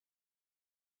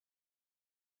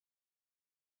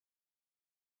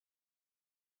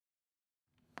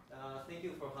Thank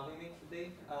you for having me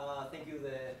today. I thank the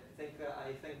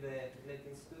Net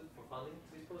Institute for funding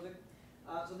this project.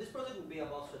 So this project will be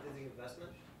about strategic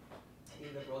investment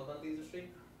in the broadband industry.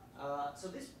 So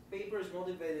this paper is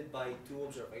motivated by two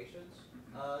observations.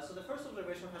 So the first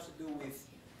observation has to do with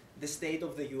the state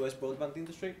of the US broadband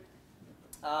industry,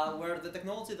 where the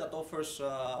technology that offers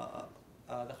the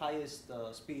highest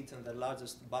speeds and the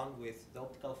largest bandwidth, the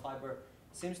optical fiber,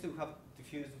 seems to have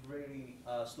diffused really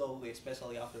slowly,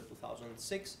 especially after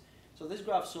 2006. So this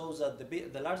graph shows that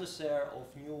the largest share of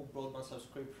new broadband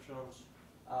subscriptions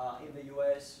in the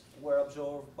US were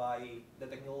absorbed by the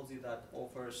technology that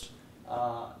offers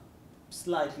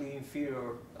slightly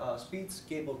inferior speeds,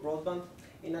 cable broadband.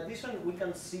 In addition, we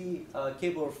can see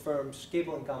cable firms,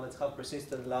 cable incumbents have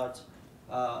persistent large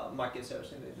market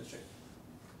shares in the industry.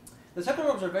 The second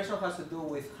observation has to do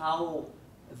with how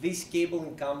these cable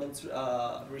incumbents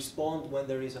respond when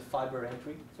there is a fiber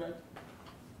entry threat.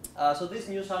 So this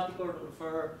news article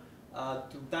refers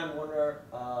to Time Warner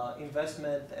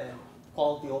investment and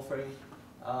quality offering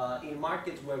in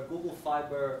markets where Google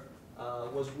Fiber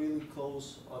was really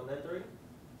close on entering.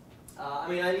 I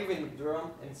mean, I live in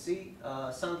Durham, NC.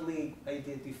 Suddenly,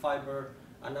 AT&T Fiber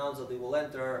announced that they will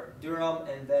enter Durham,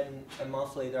 and then a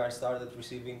month later, I started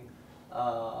receiving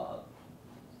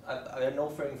an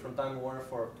offering from Time Warner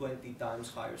for 20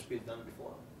 times higher speed than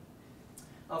before.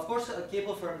 Of course,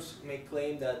 cable firms may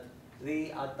claim that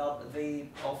they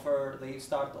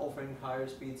start offering higher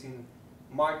speeds in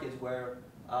markets where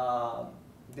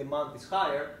demand is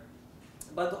higher.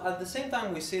 But at the same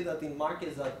time, we see that in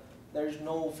markets that there is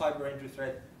no fiber entry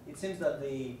threat, it seems that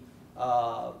they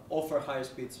offer higher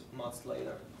speeds much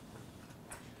later.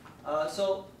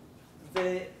 So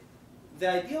the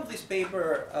idea of this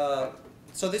paper,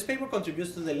 so this paper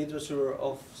contributes to the literature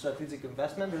of strategic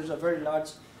investment. There's a very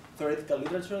large theoretical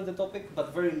literature on the topic,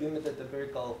 but very limited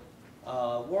empirical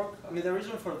work. I mean, the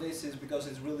reason for this is because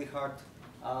it's really hard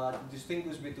to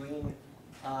distinguish between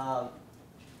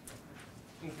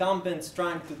incumbents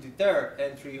trying to deter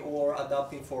entry or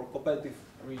adapting for competitive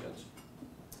reasons.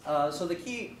 So the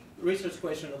key research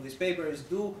question of this paper is,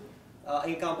 do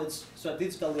incumbents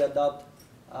strategically adopt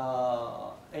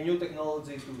a new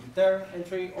technology to deter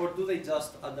entry, or do they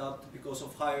just adapt because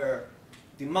of higher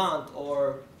demand,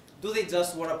 or do they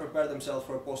just want to prepare themselves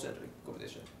for a post-entry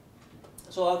competition?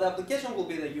 So the application will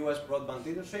be the US broadband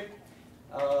industry,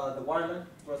 the wireline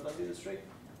broadband industry.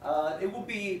 It will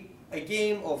be a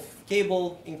game of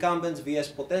cable incumbents vs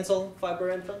potential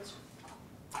fiber entrants.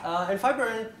 And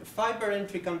fiber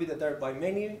entry can be deterred by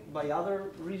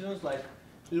other reasons like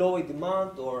low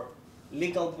demand or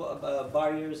legal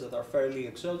barriers that are fairly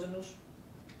exogenous.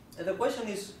 And the question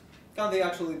is, can they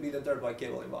actually be deterred by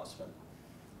cable investment?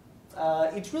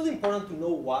 It's really important to know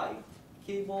why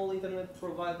cable internet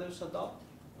providers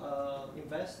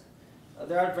invest.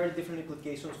 There are very different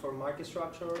implications for market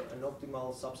structure and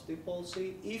optimal subsidy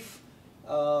policy. If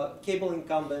cable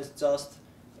incumbents just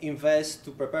invest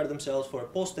to prepare themselves for a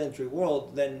post-entry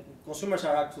world, then consumers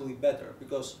are actually better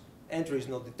because entry is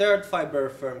not deterred, fiber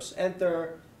firms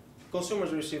enter,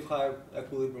 consumers receive higher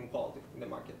equilibrium quality in the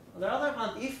market. On the other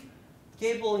hand, if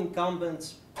cable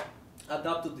incumbents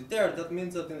adapt to deter, that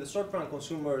means that in the short run,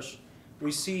 consumers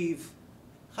receive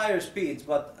higher speeds,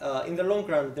 but in the long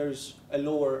run, there is a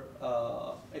lower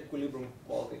equilibrium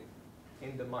quality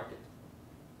in the market.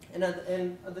 And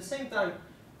at the same time,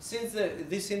 since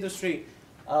this industry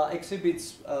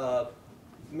exhibits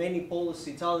many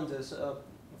policy challenges,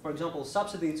 for example,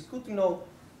 subsidy, it's good to know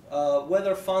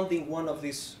whether funding one of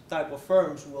these type of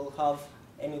firms will have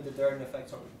any deterrent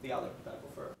effects on the other type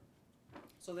of firm.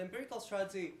 So the empirical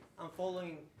strategy I'm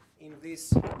following in this,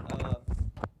 the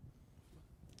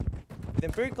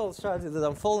empirical strategy that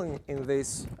I'm following in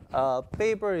this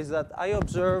paper is that I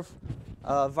observe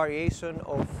variation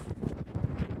of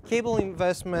cable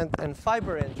investment and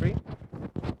fiber entry,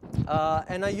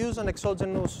 and I use an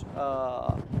exogenous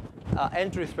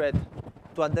entry threat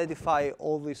to identify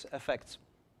all these effects.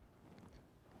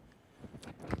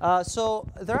 So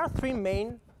there are three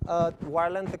main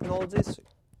wireline technologies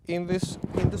in this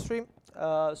industry.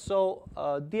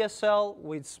 DSL,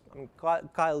 which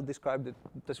Kyle described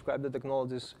the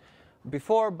technologies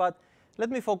before, but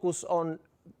let me focus on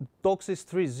DOCSIS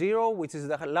 3.0, which is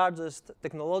the largest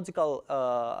technological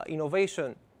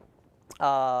innovation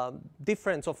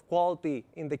difference of quality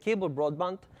in the cable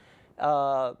broadband.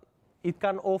 It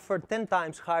can offer 10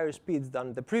 times higher speeds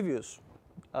than the previous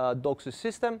DOCSIS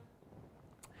system.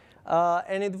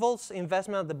 And it involves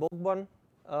investment at the broadband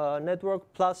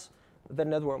network plus the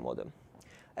network modem.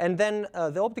 And then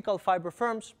the optical fiber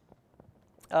firms,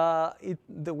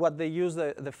 what they use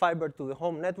the fiber to the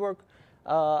home network,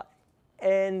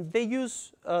 and they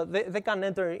use they can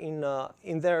enter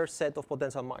in their set of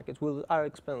potential markets. I'll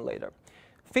explain later.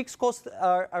 Fixed costs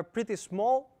are pretty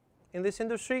small in this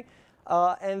industry,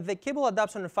 and the cable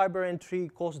adoption and fiber entry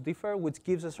costs differ, which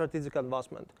gives a strategic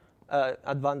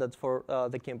advantage for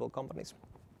the cable companies.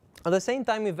 At the same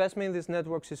time, investment in these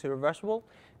networks is irreversible,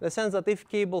 in the sense that if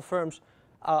cable firms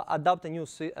adopt a new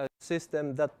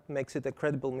system, that makes it a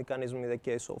credible mechanism in the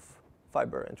case of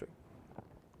fiber entry.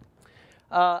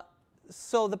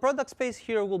 So the product space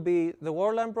here will be the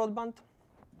wireline broadband.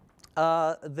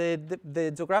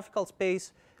 The geographical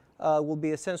space will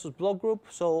be a census block group.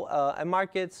 So a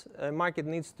market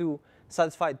needs to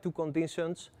satisfy two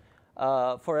conditions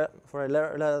for a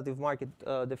relative market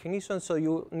definition. So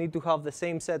you need to have the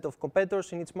same set of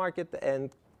competitors in each market, and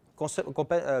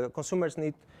consumers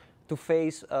need to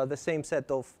face the same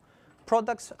set of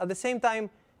products. At the same time,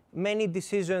 many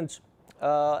decisions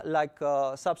like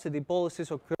subsidy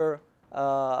policies occur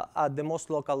at the most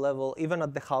local level, even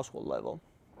at the household level.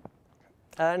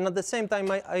 And at the same time,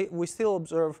 we still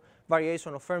observe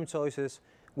variation of firm choices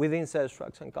within sales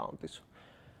tracts and counties.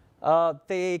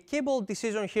 The cable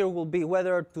decision here will be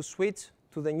whether to switch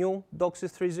to the new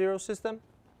DOCSIS 3.0 system.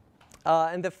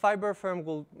 And the fiber firm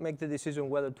will make the decision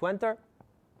whether to enter.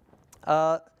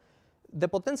 The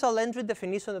potential entry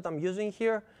definition that I'm using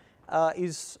here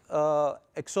is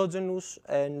exogenous,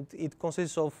 and it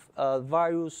consists of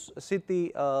various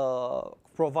city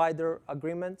provider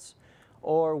agreements,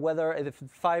 or whether a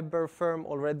fiber firm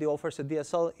already offers a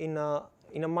DSL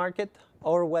in a market,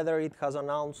 or whether it has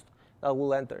announced that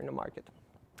will enter in a market.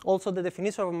 Also, the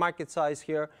definition of market size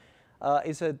here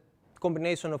is a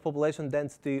combination of population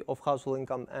density, of household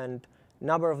income, and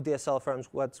number of DSL firms,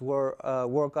 which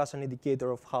work as an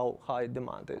indicator of how high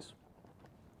demand is.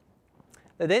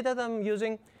 The data that I'm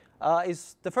using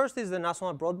the first is the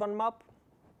national broadband map.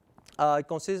 It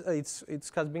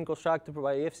has been constructed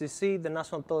by FCC, the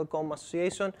National Telecom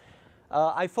Association.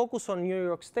 I focus on New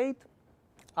York State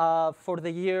for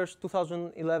the years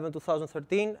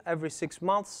 2011-2013. Every 6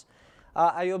 months,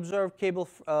 I observe cable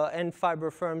and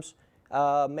fiber firms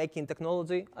making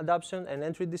technology adoption and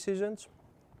entry decisions.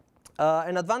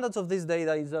 An advantage of this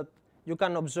data is that you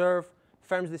can observe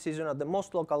firms' decision at the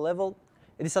most local level.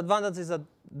 A disadvantage is that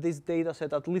this data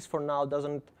set, at least for now,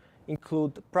 doesn't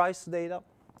include price data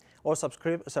or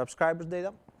subscribers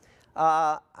data.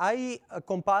 I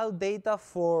compiled data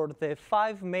for the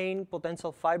 5 main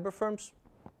potential fiber firms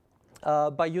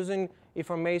by using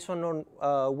information on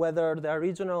whether they are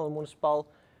regional or municipal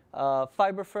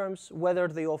fiber firms, whether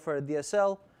they offer a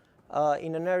DSL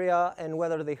in an area, and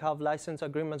whether they have license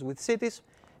agreements with cities.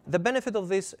 The benefit of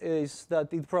this is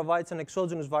that it provides an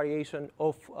exogenous variation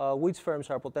of which firms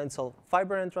are potential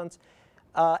fiber entrants.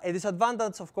 A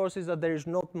disadvantage, of course, is that there is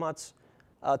not much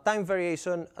time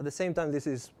variation. At the same time, this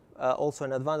is also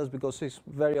an advantage because it's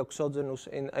very exogenous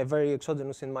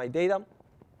in my data.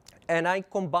 And I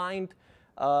combined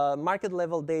market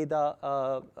level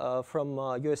data from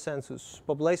US Census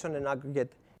population and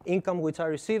aggregate income, which I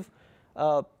receive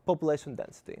population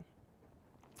density.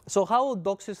 So how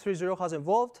DOCSIS 3.0 has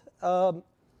evolved? A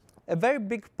very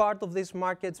big part of these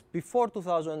markets before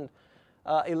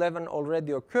 2011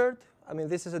 already occurred. I mean,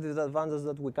 this is a disadvantage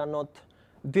that we cannot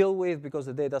deal with because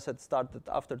the data set started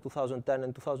after 2010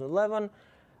 and 2011.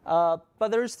 But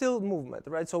there is still movement,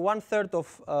 right? So 1/3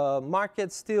 of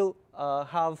markets still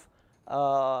have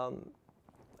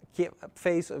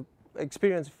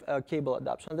experience cable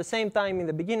adoption. At the same time, in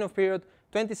the beginning of period,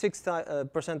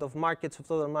 26% of markets, of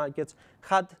total markets,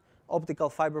 had optical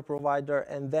fiber provider,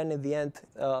 and then in the end,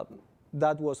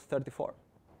 that was 34%.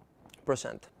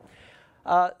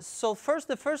 So first,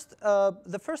 the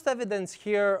first evidence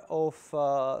here of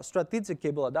strategic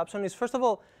cable adoption is, first of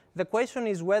all, the question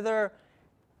is whether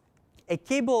a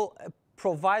cable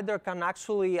provider can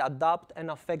actually adopt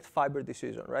and affect fiber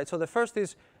decision, right? So the first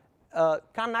is,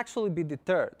 can actually be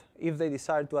deterred if they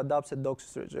decide to adopt a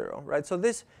DOCSIS 3.0, right? So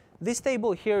this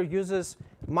table here uses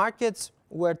markets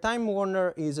where Time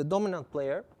Warner is a dominant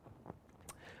player,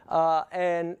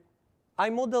 and I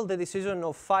modeled the decision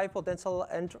of 5 potential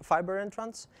fiber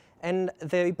entrants, and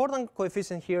the important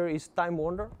coefficient here is Time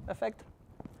Warner effect.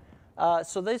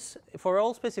 So this, for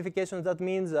all specifications, that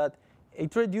means that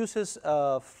it reduces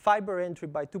fiber entry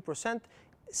by 2%.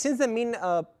 Since the mean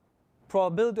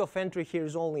probability of entry here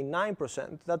is only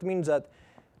 9%, that means that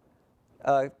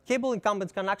cable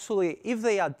incumbents can actually, if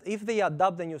they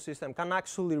adopt the new system, can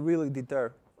actually really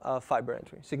deter fiber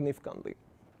entry significantly.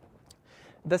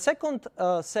 The second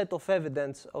set of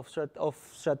evidence of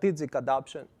strategic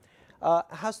adoption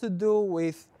has to do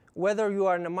with whether you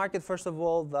are in a market, first of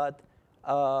all, that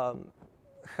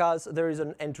there is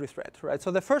an entry threat, right?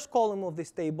 So the first column of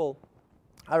this table,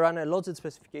 I run a logic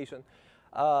specification.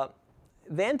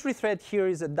 The entry threat here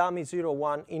is a dummy 0,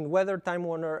 1 in whether Time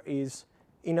Warner is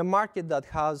in a market that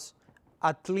has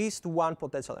at least one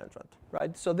potential entrant,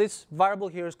 right? So this variable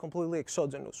here is completely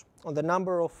exogenous on the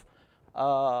number of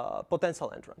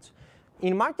potential entrants.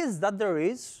 In markets that there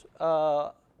is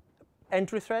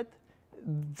entry threat,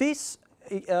 this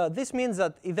means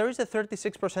that there is a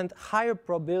 36% higher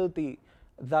probability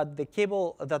that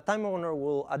that Time Warner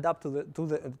will adapt to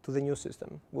the new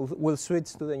system, will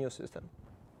switch to the new system.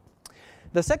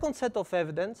 The second set of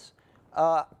evidence,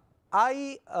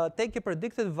 I take a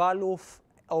predicted value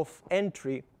of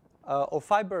entry, of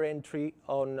fiber entry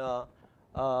on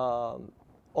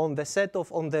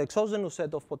the exogenous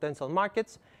set of potential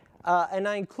markets, and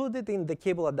I include it in the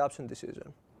cable adoption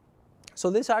decision. So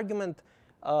this argument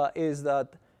is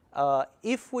that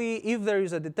if there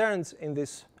is a deterrence in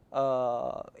this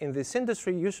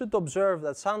industry, you should observe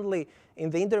that suddenly in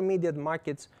the intermediate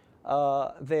markets,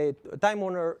 the Time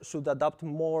Warner should adapt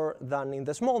more than in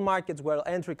the small markets where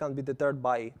entry can be deterred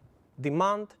by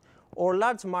demand, or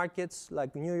large markets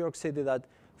like New York City that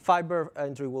fiber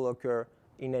entry will occur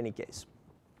in any case.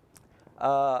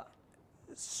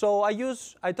 So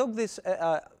I took this,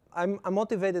 I'm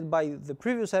motivated by the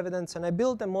previous evidence, and I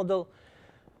built a model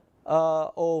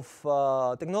of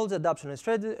technology adoption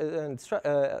and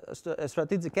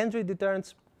strategic entry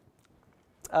deterrence.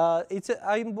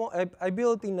 I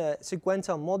built in a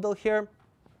sequential model here.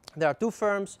 There are two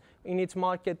firms in each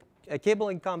market, a cable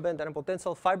incumbent and a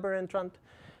potential fiber entrant.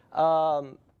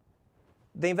 The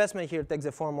investment here takes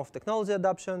the form of technology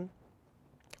adoption.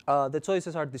 The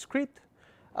choices are discrete.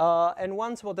 And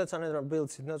once potential entrant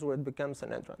builds its network, it becomes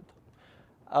an entrant.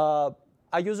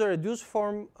 I use a reduced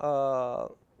form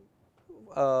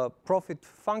profit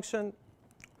function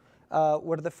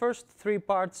where the first three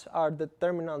parts are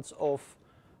determinants of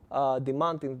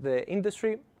demand in the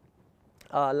industry,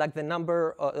 like the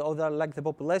number, like the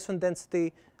population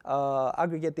density,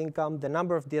 aggregate income, the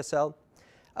number of DSL,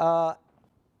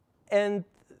 and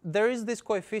there is this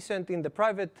coefficient in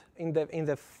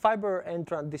the fiber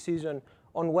entrant decision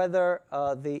on whether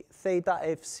the theta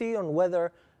FC on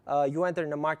whether you enter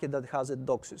in a market that has a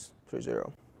DOCSIS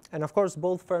 3.0, and of course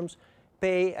both firms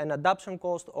pay an adoption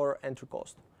cost or entry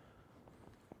cost.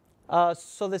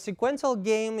 So the sequential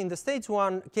game in the stage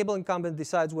 1, cable incumbent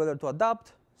decides whether to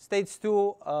adopt. Stage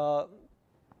 2,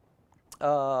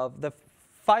 the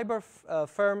fiber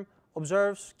firm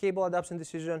observes cable adoption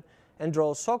decision and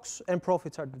draws shocks, and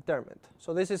profits are determined.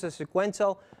 So this is a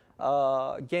sequential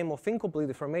game of incomplete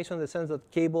information in the sense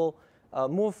that cable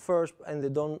move first and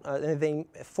they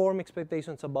form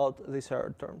expectations about these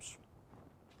error terms.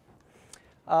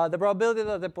 The probability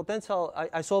that the potential,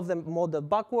 I solve the model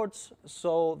backwards,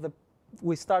 so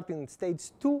we start in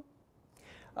stage 2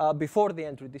 before the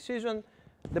entry decision.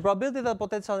 The probability that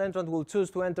potential entrant will choose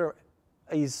to enter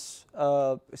is,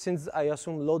 since I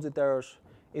assume logic errors,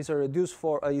 is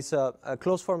a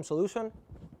closed form solution,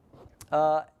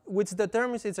 which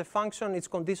determines it's a function, it's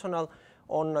conditional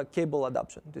on a cable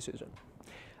adoption decision.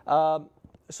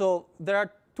 So there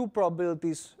are two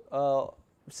probabilities,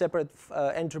 separate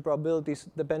entry probabilities,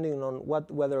 depending on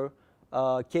whether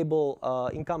cable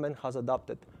incumbent has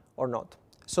adopted or not.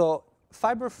 So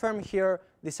fiber firm here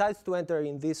decides to enter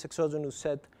in this exogenous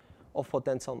set of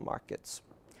potential markets.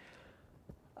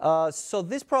 So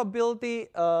this probability,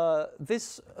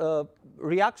 this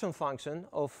reaction function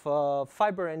of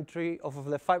fiber entry, of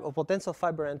potential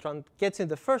fiber entrant gets in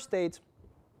the first stage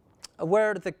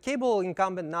where the cable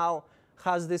incumbent now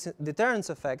has this deterrence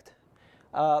effect.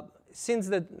 Since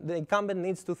the incumbent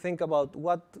needs to think about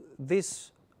what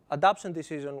this adoption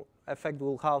decision effect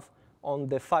will have on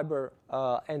the fiber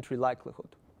entry likelihood.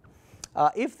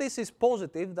 If this is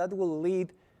positive, that will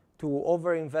lead to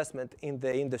overinvestment in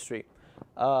the industry.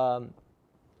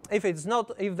 If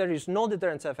there is no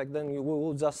deterrence effect, then we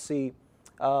will just see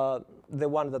the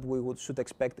one that we should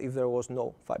expect if there was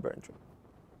no fiber entry.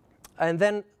 And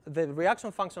then the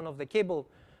reaction function of the cable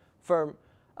firm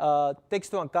takes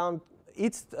into account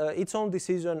its own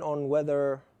decision on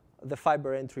whether the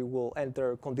fiber entry will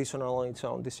enter conditional on its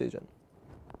own decision.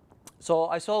 So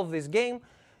I solve this game.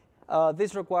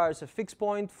 This requires a fixed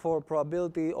point for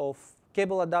probability of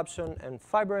cable adoption and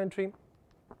fiber entry.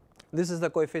 This is the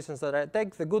coefficients that I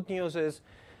take. The good news is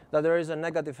that there is a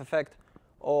negative effect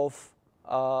of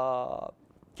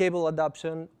cable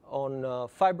adoption on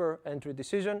fiber entry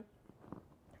decision.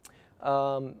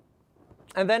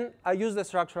 And then I use the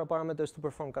structural parameters to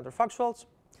perform counterfactuals.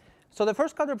 So the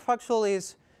first counterfactual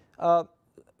is,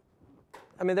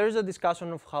 there is a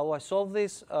discussion of how I solve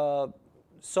this.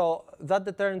 So that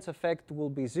deterrence effect will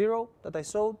be 0 that I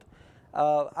showed.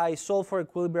 I solve for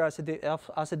equilibrium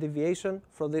as a deviation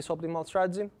from this optimal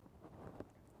strategy.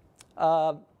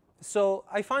 So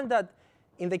I find that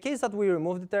in the case that we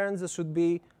remove deterrence, there should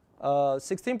be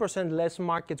 16% less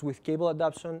markets with cable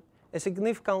adoption, a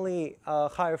significantly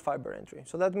higher fiber entry.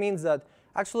 So that means that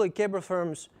actually cable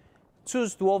firms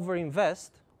choose to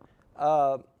overinvest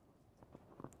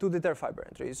to deter fiber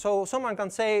entry. So someone can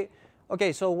say,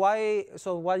 okay, so why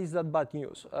is that bad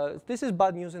news? This is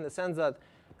bad news in the sense that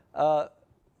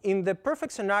in the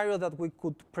perfect scenario that we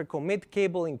could pre-commit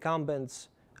cable incumbents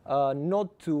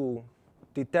not to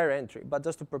deter entry, but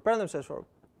just to prepare themselves for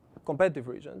competitive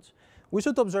regions, we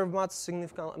should observe much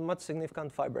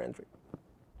significant fiber entry.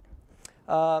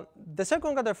 The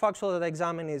second counterfactual that I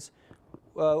examine is,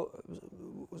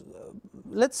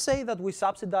 let's say that we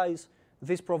subsidize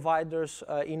these providers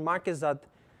in markets that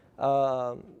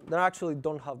actually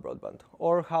don't have broadband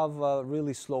or have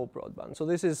really slow broadband. So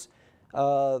this is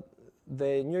the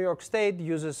New York State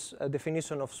uses a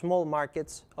definition of small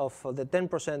markets of the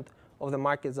 10% of the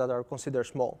markets that are considered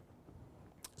small.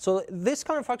 So this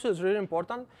counterfactual is really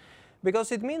important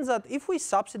because it means that if we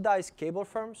subsidize cable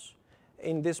firms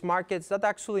in these markets, that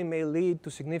actually may lead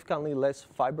to significantly less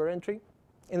fiber entry,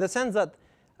 in the sense that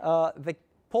the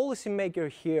policymaker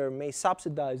here may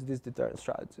subsidize these deterrent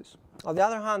strategies. On the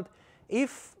other hand,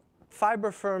 if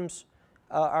fiber firms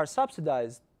are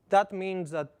subsidized, that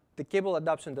means that the cable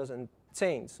adoption doesn't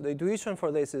change. The intuition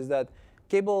for this is that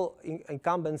cable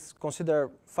incumbents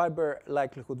consider fiber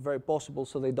likelihood very possible,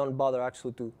 so they don't bother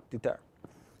actually to deter.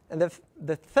 And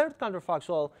the third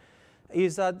counterfactual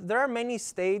is that there are many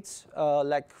states,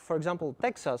 like for example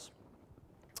Texas,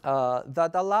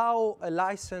 that allow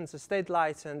a state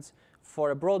license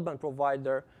for a broadband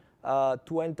provider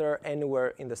to enter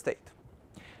anywhere in the state.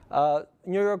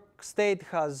 New York State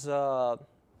has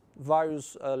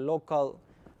various local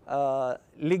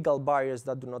legal barriers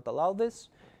that do not allow this.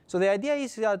 So the idea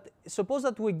is that suppose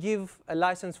that we give a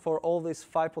license for all these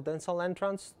 5 potential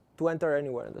entrants to enter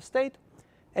anywhere in the state.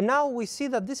 And now we see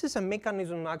that this is a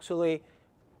mechanism actually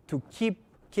to keep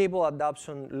cable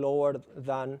adoption lower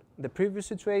than the previous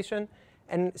situation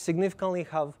and significantly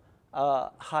have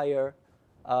higher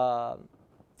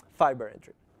fiber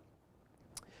entry.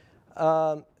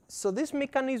 So this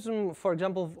mechanism, for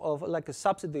example, of like a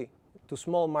subsidy to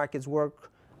small markets work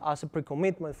as a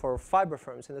pre-commitment for fiber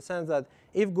firms in the sense that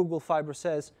if Google Fiber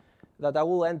says that I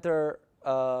will enter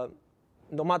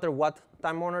no matter what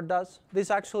Time Warner does,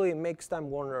 this actually makes Time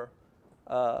Warner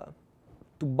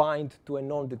to bind to a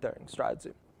non-deterring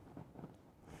strategy.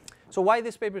 So why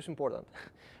this paper is important?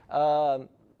 So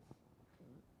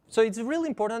it's really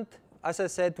important, as I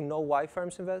said, to know why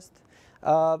firms invest.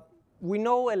 We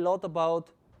know a lot about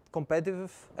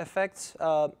competitive effects,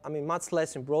 much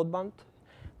less in broadband.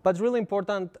 But it's really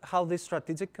important how this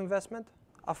strategic investment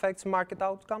affects market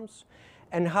outcomes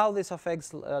and how this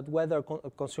affects whether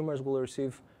consumers will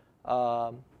receive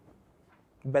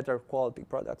better quality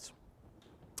products.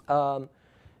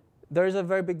 There is a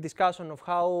very big discussion of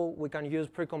how we can use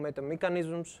pre-committed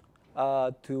mechanisms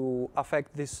to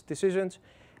affect these decisions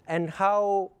and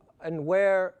how and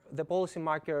where the policy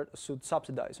market should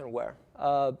subsidize and where.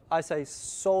 As I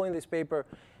saw in this paper,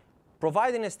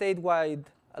 providing a statewide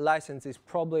license is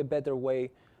probably a better way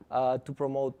to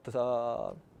promote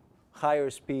higher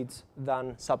speeds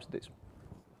than subsidies.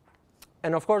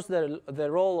 And of course, the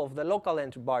role of the local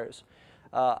entry barriers,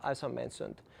 as I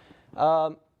mentioned.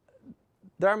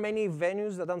 There are many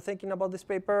venues that I'm thinking about this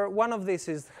paper. One of these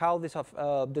is how these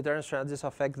deterrence strategies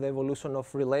affect the evolution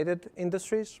of related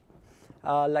industries,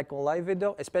 like online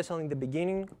video, especially in the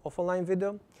beginning of online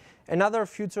video. Another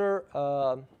future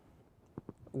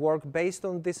work based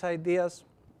on these ideas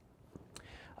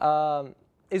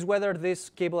is whether this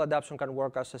cable adoption can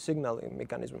work as a signaling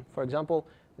mechanism. For example,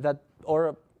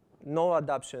 or no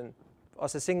adoption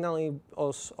as a signaling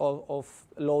of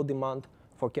low demand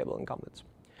for cable incumbents.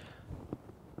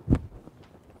 All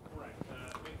right,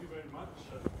 thank you very much.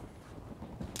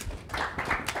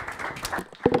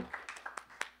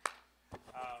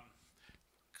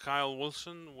 Kyle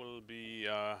Wilson will be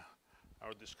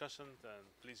our discussant, and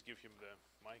please give him the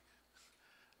mic.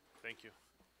 Thank you.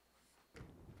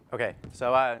 Okay,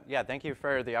 so yeah, thank you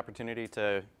for the opportunity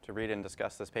to read and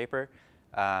discuss this paper.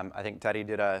 I think Teddy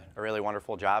did a really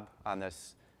wonderful job on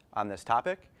this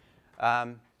topic.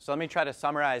 So let me try to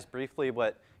summarize briefly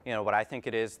what I think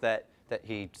it is that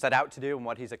he set out to do and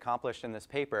what he's accomplished in this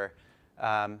paper.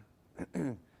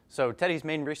 So Teddy's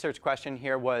main research question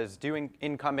here was, do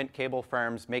incumbent cable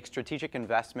firms make strategic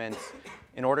investments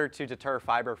in order to deter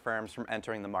fiber firms from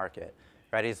entering the market?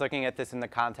 right? He's looking at this in the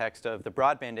context of the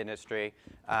broadband industry,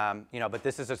 but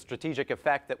this is a strategic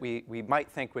effect that we might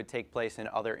think would take place in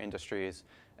other industries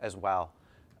as well.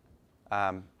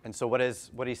 And so what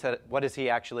does he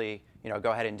actually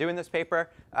go ahead and do in this paper?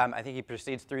 I think he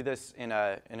proceeds through this in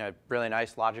a really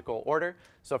nice logical order.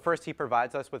 So first, he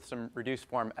provides us with some reduced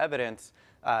form evidence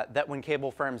that when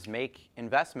cable firms make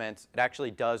investments, it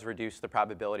actually does reduce the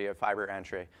probability of fiber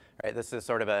entry. Right? This is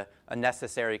sort of a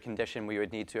necessary condition we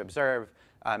would need to observe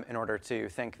in order to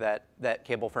think that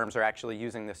cable firms are actually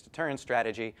using this deterrence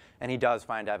strategy, and he does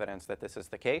find evidence that this is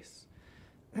the case.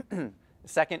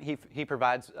 Second, he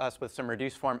provides us with some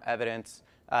reduced form evidence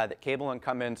that cable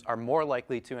incumbents are more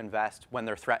likely to invest when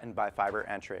they're threatened by fiber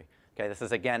entry. Okay, this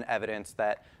is again evidence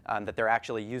that they're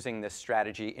actually using this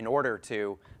strategy in order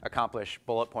to accomplish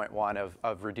bullet point 1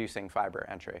 of reducing fiber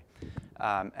entry.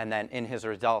 And then in his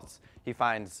results, he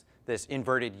finds this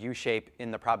inverted U-shape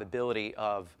in the probability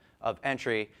of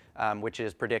entry, which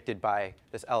is predicted by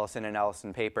this Ellison and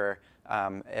Ellison paper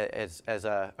as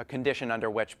a condition under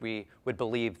which we would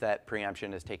believe that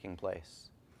preemption is taking place.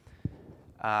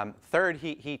 Third,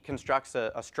 he constructs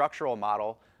a structural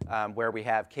model where we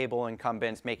have cable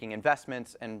incumbents making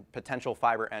investments and potential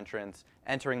fiber entrants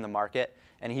entering the market.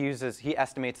 And he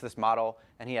estimates this model,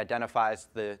 and he identifies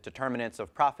the determinants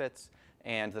of profits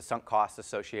and the sunk costs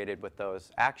associated with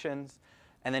those actions.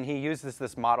 And then he uses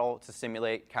this model to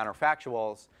simulate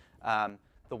counterfactuals.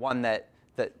 The one that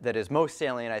is most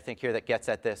salient, I think, here that gets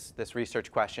at this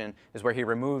research question is where he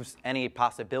removes any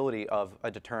possibility of a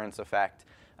deterrence effect.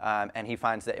 And he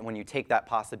finds that when you take that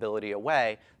possibility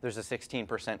away, there's a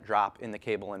 16% drop in the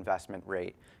cable investment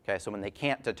rate. Okay, so when they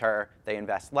can't deter, they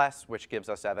invest less, which gives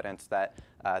us evidence that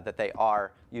they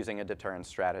are using a deterrence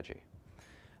strategy.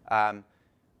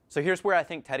 So here's where I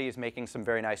think Teddy is making some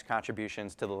very nice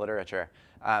contributions to the literature.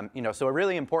 So a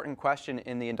really important question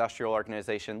in the industrial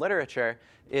organization literature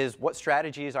is what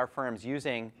strategies are firms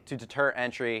using to deter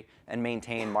entry and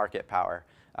maintain market power?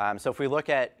 So if we look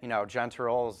at John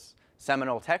Terrell's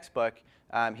seminal textbook,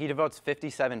 he devotes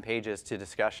 57 pages to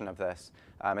discussion of this.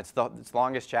 It's the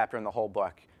longest chapter in the whole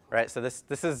book, right? So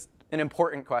this is an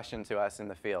important question to us in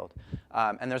the field.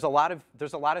 And there's a lot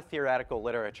of theoretical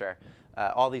literature.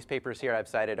 All these papers here I've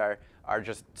cited are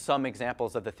just some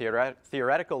examples of the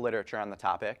theoretical literature on the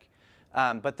topic.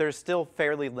 But there's still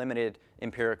fairly limited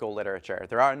empirical literature.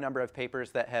 There are a number of papers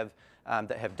that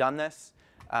have done this.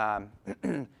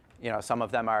 Some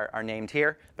of them are named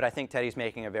here, but I think Teddy's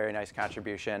making a very nice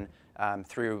contribution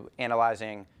through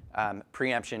analyzing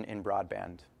preemption in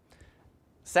broadband.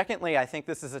 Secondly, I think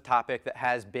this is a topic that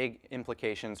has big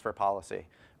implications for policy,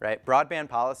 right? Broadband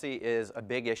policy is a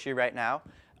big issue right now,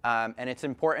 and it's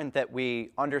important that we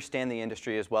understand the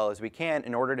industry as well as we can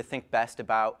in order to think best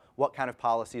about what kind of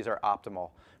policies are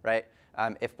optimal, right?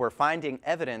 If we're finding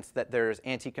evidence that there's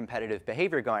anti-competitive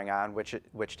behavior going on,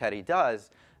 which Teddy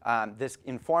does, this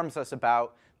informs us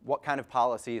about what kind of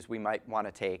policies we might want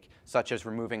to take, such as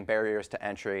removing barriers to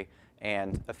entry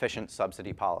and efficient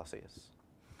subsidy policies.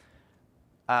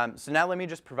 So now let me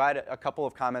just provide a couple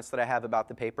of comments that I have about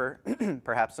the paper,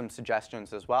 perhaps some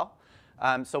suggestions as well.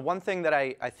 So one thing that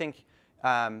I think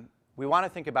we want to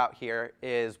think about here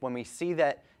is when we see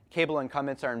that cable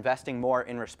incumbents are investing more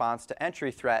in response to entry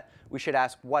threat, we should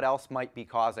ask what else might be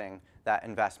causing that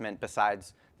investment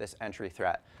besides this entry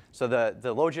threat. So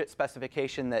the logit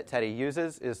specification that Teddy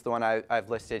uses is the one I've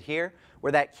listed here,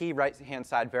 where that key right-hand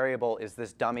side variable is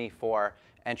this dummy for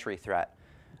entry threat.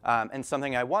 And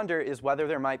something I wonder is whether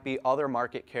there might be other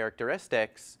market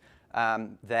characteristics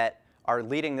that are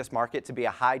leading this market to be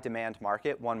a high-demand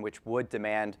market, one which would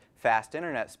demand fast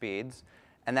internet speeds,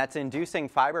 and that's inducing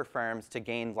fiber firms to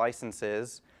gain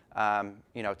licenses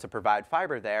to provide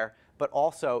fiber there, but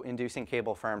also inducing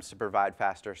cable firms to provide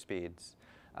faster speeds.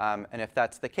 And if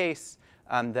that's the case,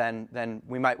 then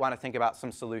we might want to think about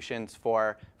some solutions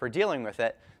for dealing with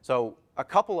it. So a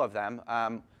couple of them.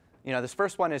 This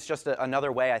first one is just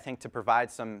another way, I think, to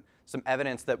provide some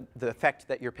evidence that the effect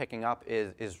that you're picking up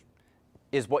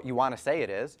is what you want to say it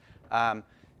is.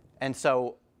 And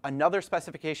so another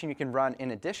specification you can run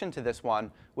in addition to this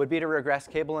one would be to regress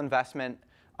cable investment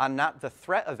on not the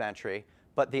threat of entry,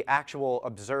 but the actual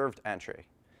observed entry.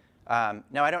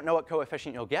 Now, I don't know what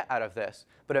coefficient you'll get out of this,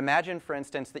 but imagine, for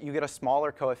instance, that you get a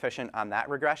smaller coefficient on that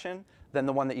regression than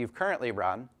the one that you've currently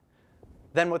run.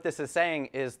 Then what this is saying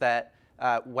is that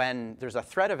when there's a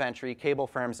threat of entry, cable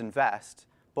firms invest,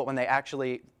 but when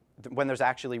there's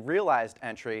actually realized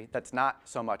entry, that's not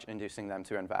so much inducing them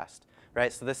to invest,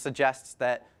 right? So this suggests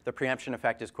that the preemption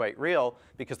effect is quite real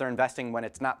because they're investing when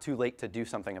it's not too late to do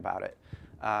something about it.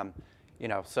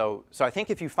 So I think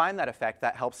if you find that effect,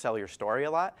 that helps sell your story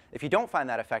a lot. If you don't find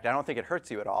that effect, I don't think it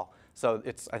hurts you at all. So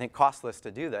it's, I think, costless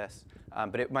to do this,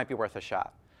 but it might be worth a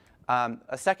shot.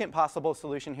 A second possible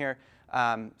solution here,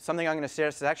 something I'm going to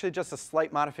suggest is actually just a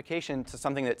slight modification to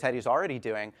something that Teddy's already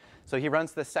doing. So he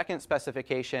runs the second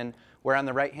specification where on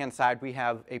the right-hand side we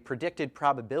have a predicted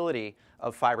probability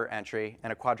of fiber entry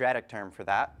and a quadratic term for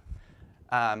that,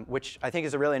 which I think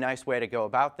is a really nice way to go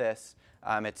about this.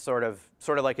 It's sort of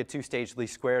like a two-stage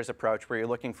least squares approach where you're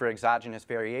looking for exogenous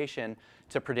variation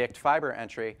to predict fiber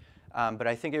entry. But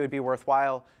I think it would be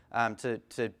worthwhile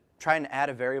to try and add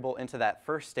a variable into that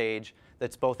first stage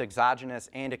that's both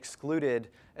exogenous and excluded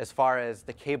as far as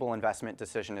the cable investment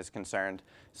decision is concerned.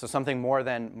 So something more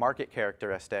than market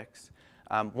characteristics.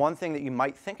 One thing that you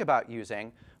might think about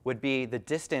using would be the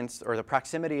distance or the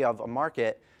proximity of a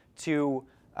market to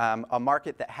a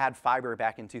market that had fiber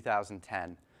back in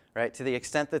 2010. Right? To the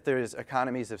extent that there's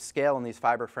economies of scale and these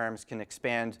fiber firms can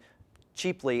expand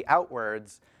cheaply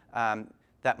outwards,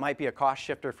 that might be a cost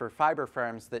shifter for fiber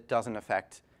firms that doesn't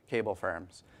affect cable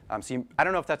firms. So I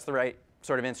don't know if that's the right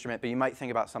sort of instrument, but you might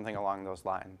think about something along those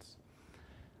lines.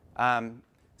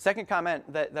 Second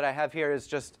comment that I have here is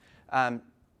just, I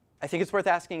think it's worth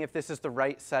asking if this is the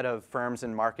right set of firms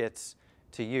and markets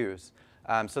to use.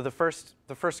 So the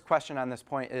first question on this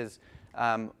point is,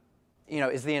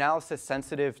 is the analysis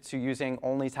sensitive to using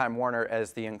only Time Warner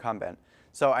as the incumbent?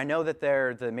 So I know that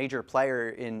they're the major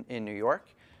player in New York.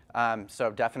 So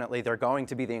definitely they're going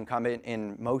to be the incumbent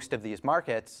in most of these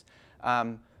markets.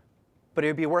 But it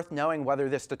would be worth knowing whether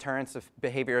this deterrence of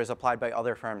behavior is applied by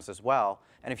other firms as well.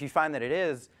 And if you find that it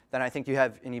is, then I think you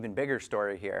have an even bigger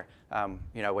story here,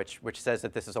 which says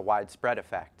that this is a widespread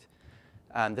effect.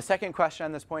 The second question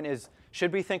on this point is,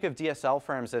 should we think of DSL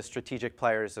firms as strategic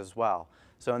players as well?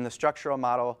 So in the structural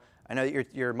model, I know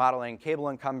that you're modeling cable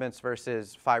incumbents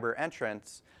versus fiber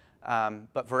entrants,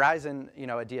 but Verizon,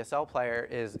 a DSL player,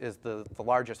 is the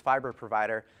largest fiber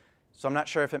provider. So I'm not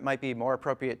sure if it might be more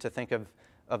appropriate to think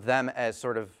of them as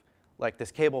sort of like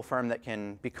this cable firm that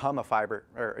can become a fiber,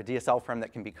 or a DSL firm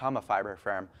that can become a fiber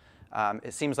firm.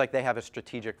 It seems like they have a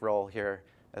strategic role here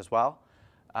as well.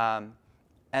 And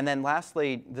then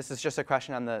lastly, this is just a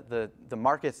question on the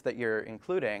markets that you're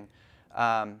including.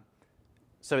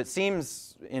 So it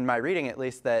seems, in my reading at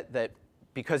least, that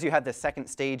because you had the second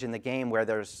stage in the game where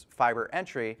there's fiber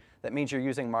entry, that means you're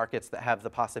using markets that have the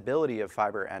possibility of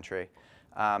fiber entry.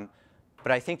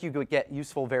 But I think you could get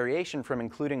useful variation from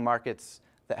including markets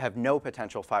that have no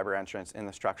potential fiber entrance in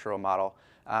the structural model,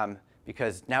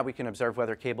 because now we can observe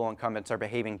whether cable incumbents are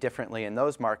behaving differently in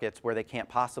those markets where they can't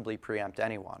possibly preempt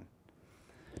anyone.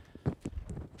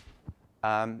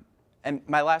 And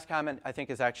my last comment, I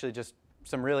think, is actually just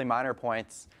some really minor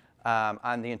points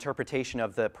on the interpretation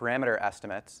of the parameter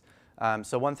estimates.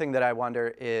 So one thing that I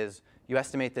wonder is, you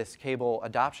estimate this cable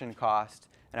adoption cost,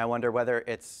 and I wonder whether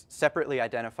it's separately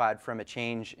identified from a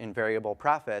change in variable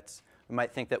profits. We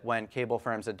might think that when cable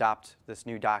firms adopt this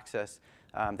new DOCSIS,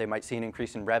 they might see an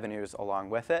increase in revenues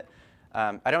along with it.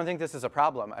 I don't think this is a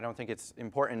problem. I don't think it's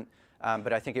important,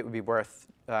 but I think it would be worth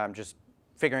just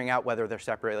figuring out whether they're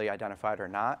separately identified or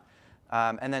not.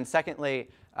 And then secondly,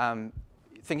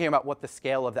 thinking about what the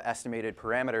scale of the estimated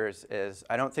parameters is.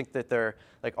 I don't think that they're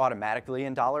like automatically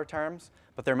in dollar terms,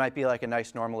 but there might be like a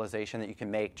nice normalization that you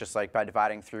can make just like by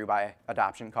dividing through by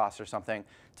adoption costs or something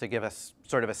to give us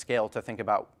sort of a scale to think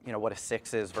about what a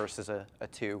 6 is versus a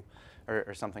 2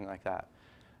 or something like that.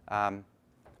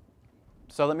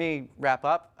 So let me wrap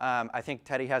up. I think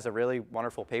Teddy has a really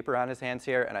wonderful paper on his hands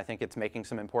here, and I think it's making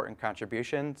some important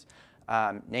contributions.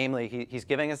 Namely, he's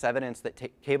giving us evidence that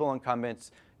cable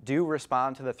incumbents do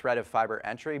respond to the threat of fiber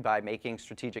entry by making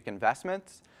strategic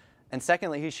investments. And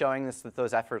secondly, he's showing us that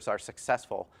those efforts are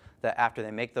successful, that after they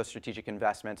make those strategic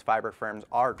investments, fiber firms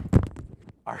are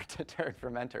deterred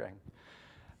from entering.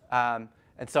 And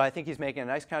so I think he's making a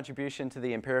nice contribution to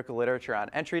the empirical literature on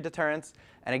entry deterrence.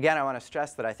 And again, I want to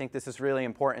stress that I think this is really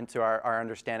important to our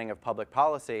understanding of public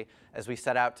policy as we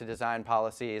set out to design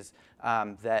policies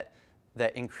that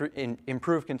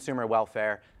improve consumer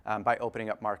welfare by opening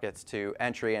up markets to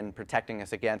entry and protecting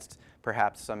us against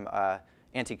perhaps some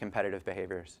anti-competitive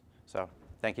behaviors. So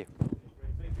thank you.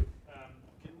 Great, thank you.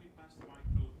 Can we pass the mic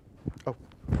to? Oh,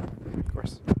 of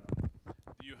course.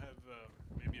 Do you have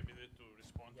maybe a minute to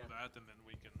respond to that, and then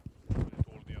we can go into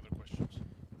all the other questions?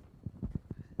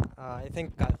 I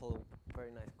think Kyle,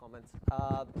 very nice comments.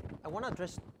 I want to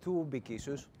address two big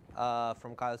issues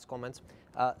from Kyle's comments.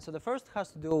 So the first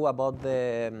has to do about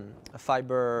the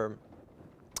fiber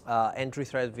entry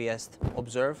threat vs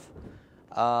observe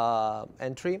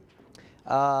entry.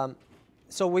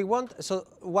 so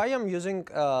why I'm using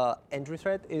entry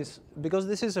threat is because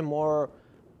this is a more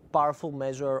powerful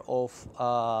measure of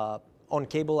on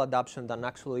cable adoption than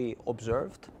actually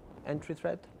observed entry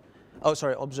threat. Oh,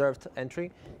 sorry, observed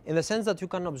entry, in the sense that you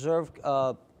can observe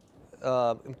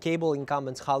cable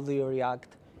incumbents, how they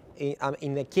react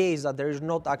in a case that there is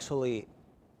not actually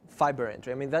fiber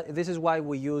entry. I mean, this is why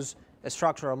we use a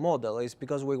structural model, is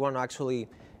because we want to actually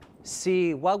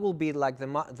see what will be like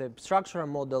the structural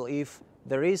model if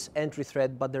there is entry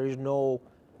threat, but there is no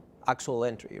actual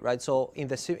entry, right? So in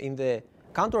the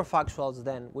counterfactuals,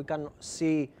 then we can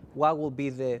see what will be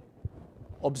the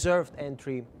observed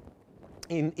entry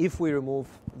if we remove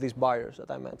these barriers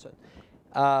that I mentioned.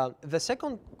 The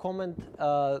second comment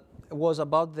was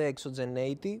about the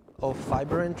exogeneity of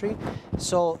fiber entry.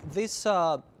 So the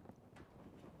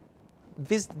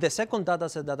second data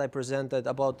set that I presented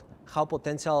about how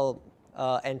potential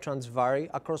entrants vary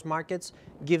across markets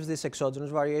gives this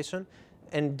exogenous variation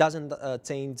and doesn't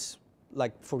change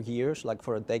like for years, like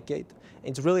for a decade.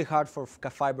 It's really hard for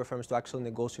fiber firms to actually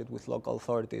negotiate with local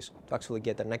authorities to actually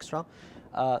get an extra.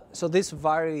 So this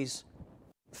varies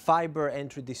fiber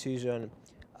entry decision,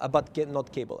 but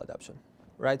not cable adoption,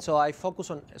 right? So I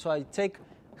take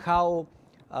how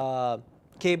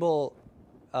cable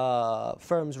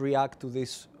firms react to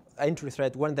this entry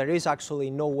threat when there is actually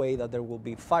no way that there will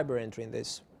be fiber entry in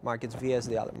these markets vs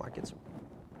the other markets.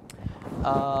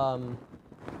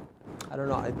 I don't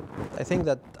know. I think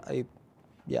that I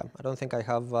don't think I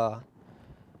have.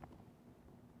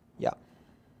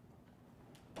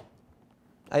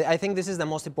 I think this is the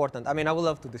most important. I mean, I would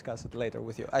love to discuss it later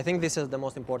with you. I think this is the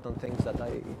most important things that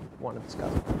I want to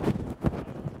discuss.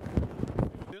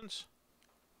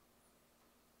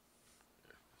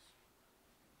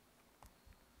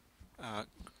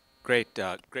 Great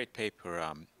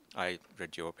paper. I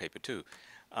read your paper too.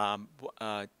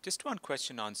 Just one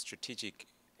question on strategic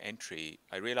entry.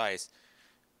 I realize,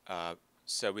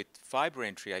 so with fiber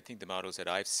entry, I think the models that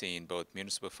I've seen, both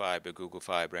Municipal Fiber, Google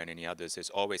Fiber, and any others, there's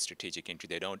always strategic entry.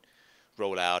 They don't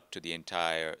roll out to the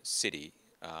entire city.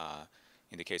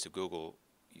 In the case of Google,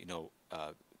 you know,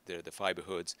 they're the fiber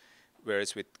hoods.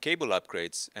 Whereas with cable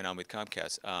upgrades, and I'm with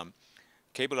Comcast,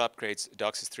 cable upgrades,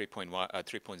 DOCSIS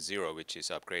 3.0, which is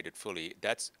upgraded fully,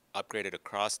 that's upgraded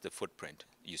across the footprint.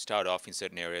 You start off in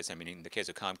certain areas. I mean, in the case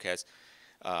of Comcast,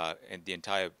 and the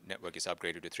entire network is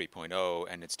upgraded to 3.0,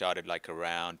 and it started like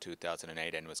around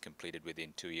 2008 and was completed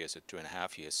within 2 years or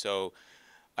 2.5 years. So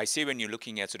I see when you're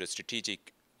looking at sort of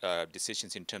strategic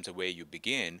decisions in terms of where you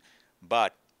begin,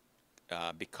 but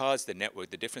because the network,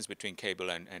 the difference between cable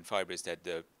and fiber is that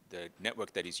the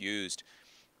network that is used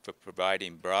for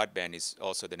providing broadband is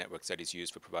also the networks that is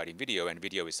used for providing video, and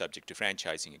video is subject to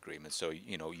franchising agreements. So,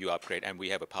 you know, you upgrade, and we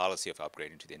have a policy of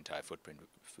upgrading to the entire footprint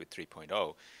with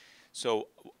 3.0. So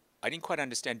I didn't quite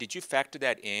understand, did you factor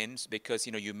that in? Because,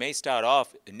 you know, you may start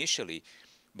off initially,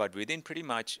 but within pretty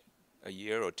much a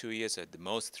year or 2 years, at the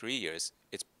most 3 years,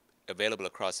 it's available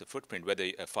across the footprint, whether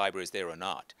a fiber is there or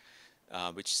not,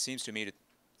 which seems to me to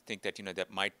think that, you know, that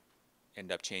might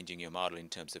end up changing your model in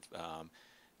terms of,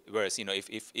 whereas, you know,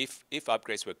 if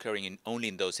upgrades were occurring only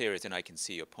in those areas, then I can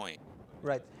see your point.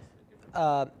 Right.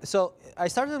 So I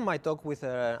started my talk with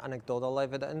anecdotal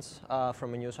evidence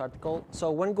from a news article.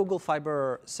 So when Google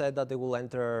Fiber said that they will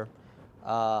enter,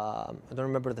 I don't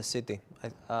remember the city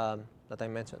that I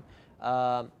mentioned.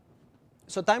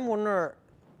 So Time Warner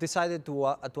decided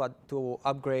to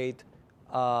upgrade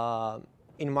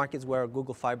in markets where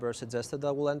Google Fiber suggested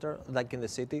that will enter, like in the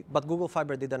city, but Google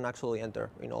Fiber didn't actually enter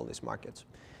in all these markets.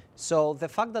 So the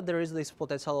fact that there is this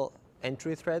potential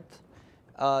entry threat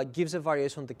gives a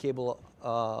variation on the cable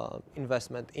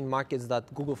investment in markets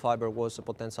that Google Fiber was a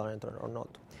potential enter or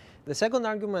not. The second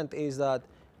argument is that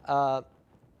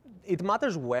it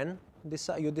matters when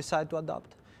you decide to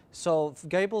adopt. So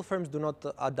cable firms do not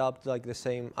adopt like the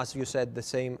same, as you said, the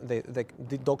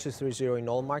DOCSIS 3.0 in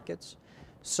all markets.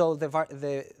 So the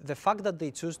fact that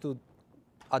they choose to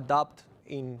adopt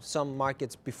in some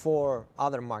markets before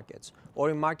other markets, or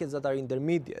in markets that are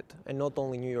intermediate and not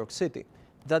only New York City,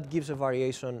 that gives a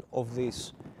variation of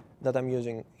this that I'm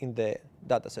using in the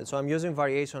data set. So I'm using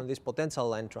variation of these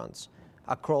potential entrants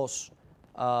across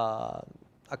the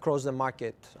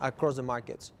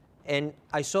markets. And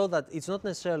I saw that it's not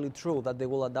necessarily true that they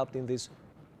will adapt in these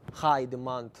high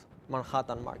demand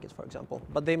Manhattan markets, for example,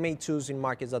 but they may choose in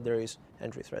markets that there is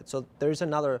entry threat. So there is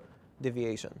another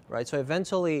deviation, right? So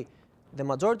eventually, the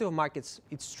majority of markets,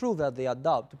 it's true that they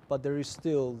adopt, but there is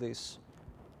still this,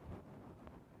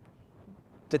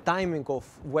 the timing of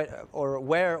where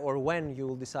or when you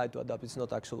will decide to adopt is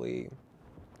not actually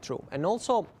true. And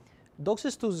also,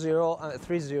 DOCSIS 2.0,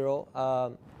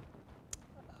 3.0,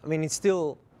 I mean,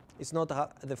 it's not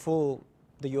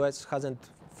the US hasn't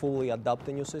fully adopted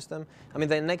the new system. I mean,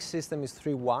 the next system is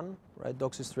 3.1, right,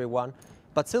 DOCSIS 3.1,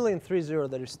 but still in 3.0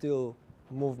 there is still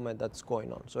movement that's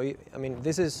going on. So, I mean,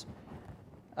 this is,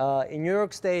 in New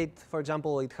York State, for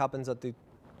example, it happens that it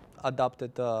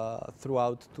adopted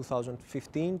throughout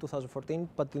 2015, 2014,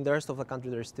 but in the rest of the country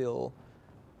they're still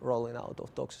rolling out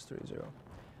of DOCSIS 3.0.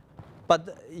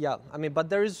 But yeah, I mean, but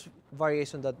there is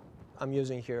variation that I'm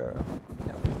using here.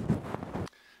 Yeah.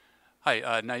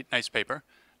 Hi, nice paper,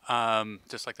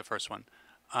 just like the first one.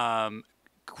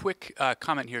 Quick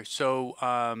comment here. So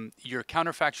your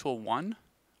counterfactual 1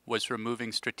 was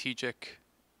removing strategic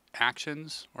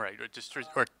actions, right?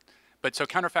 But so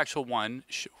counterfactual 1,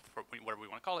 or whatever we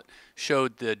want to call it,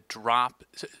 showed the drop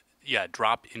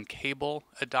in cable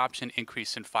adoption,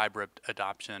 increase in fiber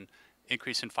adoption.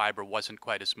 Increase in fiber wasn't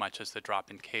quite as much as the drop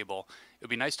in cable. It would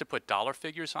be nice to put dollar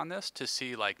figures on this to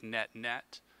see like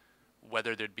net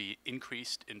whether there'd be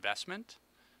increased investment.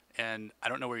 And I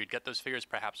don't know where you'd get those figures,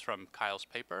 perhaps from Kyle's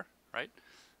paper, right?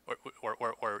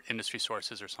 Or industry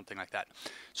sources or something like that.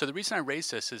 So the reason I raise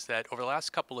this is that over the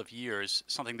last couple of years,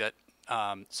 something that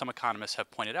some economists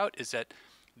have pointed out is that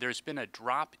there's been a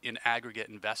drop in aggregate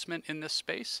investment in this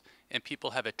space, and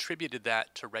people have attributed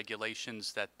that to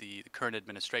regulations that the current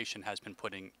administration has been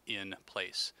putting in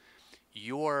place.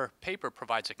 Your paper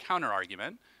provides a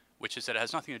counter-argument, which is that it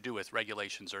has nothing to do with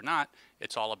regulations or not.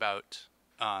 It's all about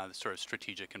sort of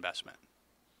strategic investment.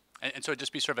 And so it'd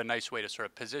just be sort of a nice way to sort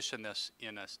of position this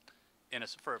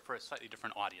for a slightly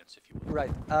different audience, if you will.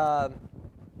 Right.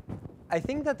 I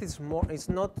think that it's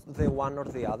not the one or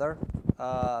the other.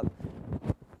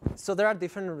 So there are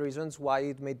different reasons why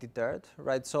it may deter,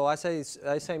 right? So as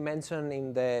I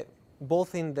mentioned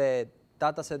both in the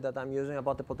data set that I'm using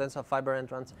about the potential fiber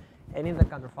entrance and in the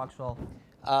counterfactual,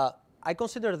 I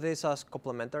consider this as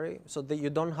complementary, so that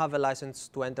you don't have a license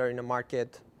to enter in a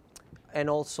market, and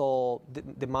also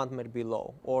demand may be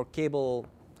low, or cable.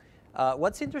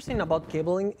 What's interesting about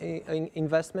cable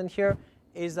investment here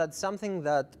is that something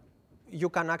that you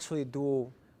can actually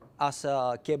do as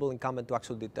a cable incumbent to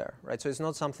actually deter, right? So it's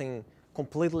not something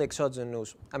completely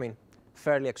exogenous, I mean,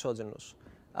 fairly exogenous.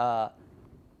 But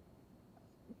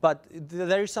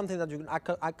there is something that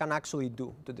I can actually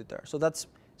do to deter.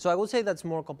 So I would say that's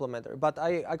more complementary, but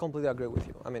I completely agree with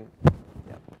you. I mean,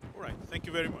 yeah. All right, thank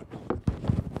you very much.